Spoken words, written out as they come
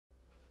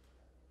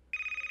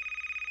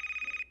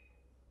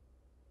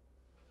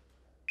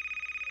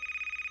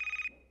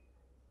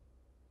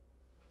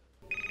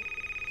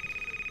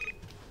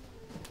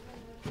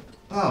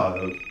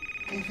Oh,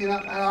 if you're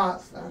not going to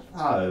answer the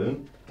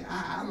phone, get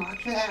out of my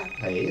chair,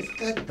 please.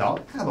 Good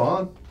dog, come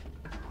on.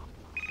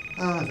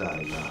 I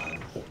don't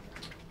know.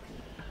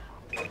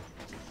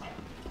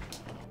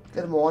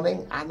 Good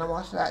morning,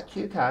 Animal Search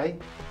UK.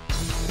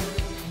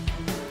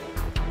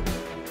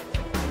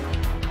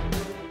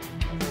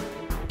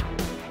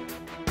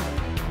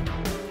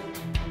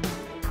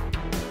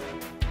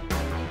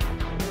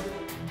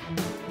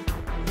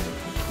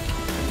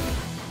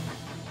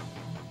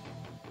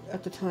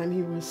 At the time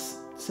he was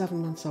 7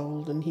 months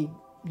old, and he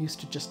used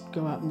to just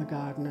go out in the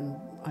garden, and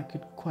I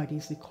could quite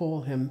easily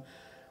call him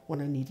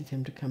when I needed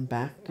him to come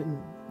back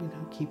and, you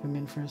know, keep him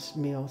in for his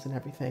meals and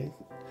everything.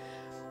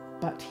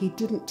 But he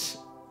didn't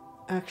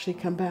actually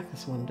come back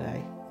this one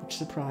day, which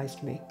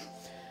surprised me.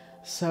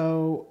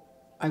 So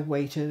I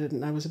waited,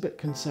 and I was a bit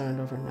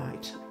concerned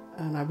overnight,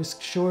 and I was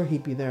sure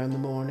he'd be there in the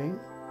morning,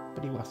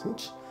 but he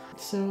wasn't.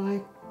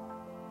 So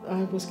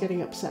I was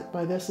getting upset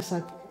by this.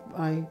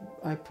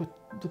 I put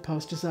the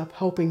posters up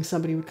hoping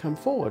somebody would come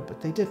forward,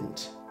 but they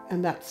didn't.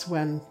 And that's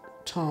when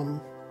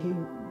Tom, he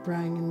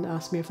rang and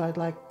asked me if I'd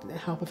like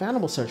help with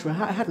Animal Search. Well,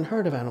 I hadn't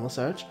heard of Animal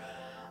Search.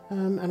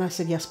 And I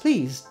said, yes,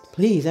 please,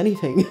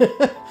 anything.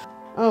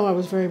 Oh, I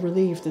was very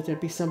relieved that there'd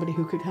be somebody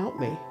who could help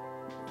me,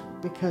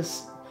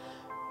 because,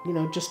 you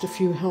know, just a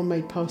few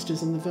homemade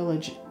posters in the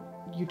village,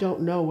 you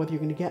don't know whether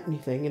you're going to get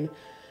anything. And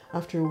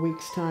after a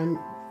week's time,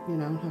 you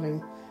know,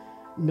 having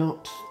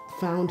not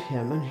found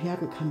him and he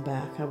hadn't come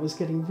back, I was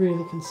getting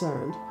really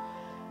concerned.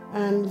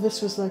 And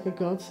this was like a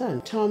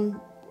godsend. Tom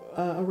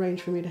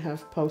arranged for me to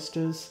have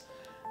posters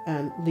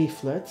and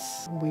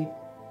leaflets. We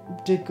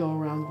did go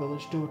around the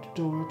village door to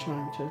door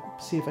trying to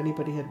see if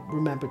anybody had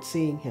remembered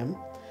seeing him.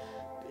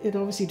 It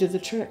obviously did the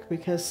trick,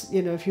 because,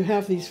 you know, if you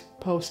have these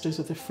posters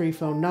with a free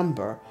phone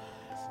number,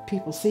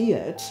 people see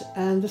it,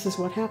 and this is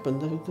what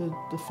happened.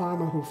 The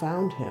farmer who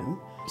found him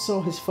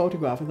saw his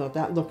photograph and thought,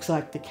 that looks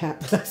like the cat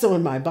that I saw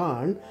in my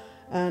barn,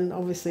 and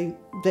obviously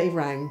they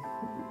rang,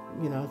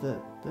 you know,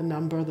 the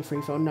number, the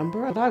free phone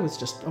number, and I was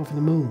just over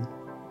the moon,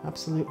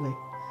 absolutely.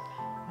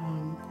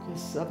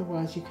 Because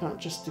otherwise you can't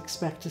just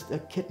expect a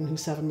kitten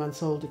who's 7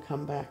 months old to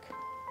come back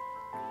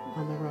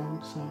on their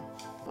own. So,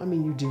 I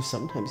mean, you do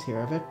sometimes hear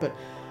of it, but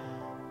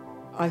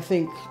I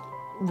think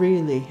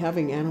really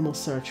having Animal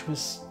Search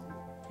was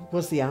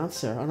the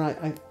answer, and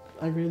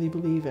I really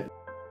believe it.